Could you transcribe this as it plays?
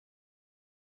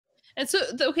And so,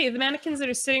 okay, the mannequins that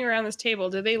are sitting around this table,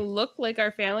 do they look like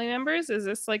our family members? Is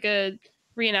this like a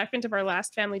reenactment of our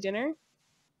last family dinner?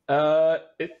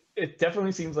 It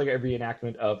definitely seems like a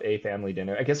reenactment of a family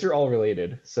dinner. I guess you're all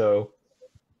related, so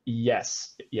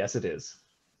yes, it is.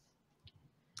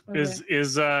 Okay.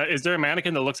 Is there a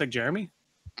mannequin that looks like Jeremy?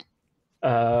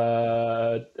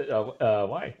 Why?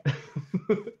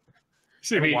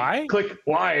 See, why? Click.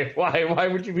 Why? Why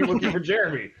would you be looking for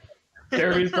Jeremy?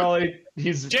 Jeremy's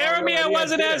he's Jeremy. I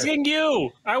wasn't asking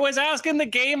you. I was asking the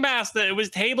game master. It was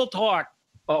table talk.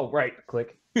 Oh, right.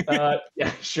 Click. Yeah,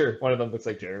 sure. One of them looks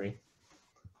like Jeremy.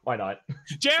 Why not?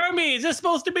 Jeremy, is this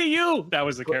supposed to be you? That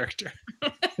was the character.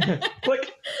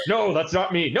 Click. No, that's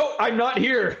not me. No, I'm not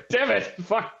here. Damn it.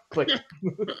 Fuck. Click.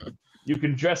 You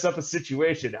can dress up a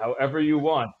situation however you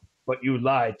want, but you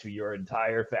lied to your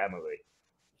entire family.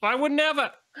 I would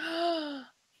never.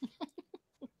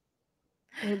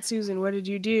 And Susan, what did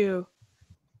you do?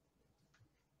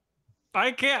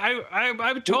 I can't.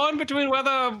 I'm torn between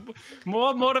whether I'm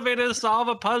more motivated to solve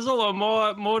a puzzle or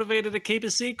more motivated to keep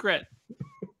a secret.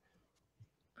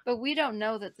 But we don't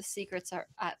know that the secrets are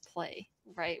at play,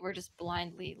 right? We're just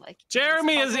blindly like.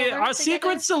 Jeremy, is it our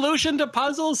secret solution to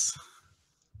puzzles?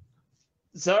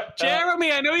 So,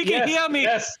 Jeremy, I know you can hear me.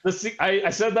 Yes, I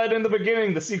said that in the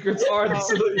beginning. The secrets are the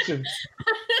solution.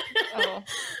 Oh.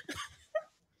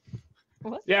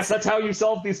 What? Yes, that's how you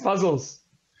solve these puzzles.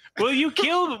 Will you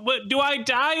kill? Do I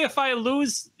die if I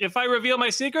reveal my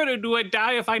secret, or do I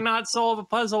die if I not solve a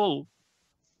puzzle?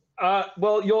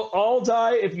 Well, you'll all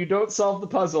die if you don't solve the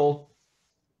puzzle,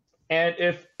 and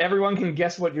if everyone can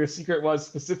guess what your secret was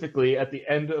specifically at the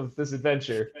end of this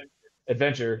adventure,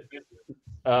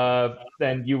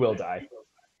 then you will die.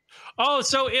 Oh,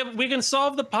 so if we can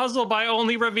solve the puzzle by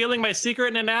only revealing my secret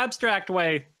in an abstract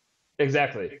way.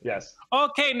 Exactly. Yes.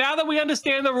 Okay, now that we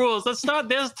understand the rules, let's start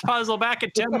this puzzle back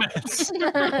at 10 minutes.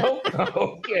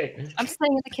 Okay. I'm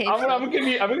staying in the cave. I'm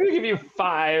gonna give you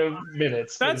 5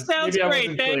 minutes. That sounds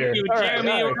great. Thank you,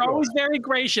 Jeremy. You're always very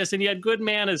gracious, and you had good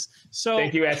manners. So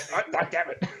thank you, Ash. God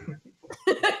damn it.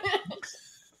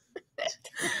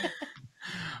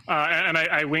 And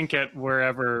I wink at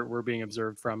wherever we're being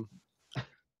observed from.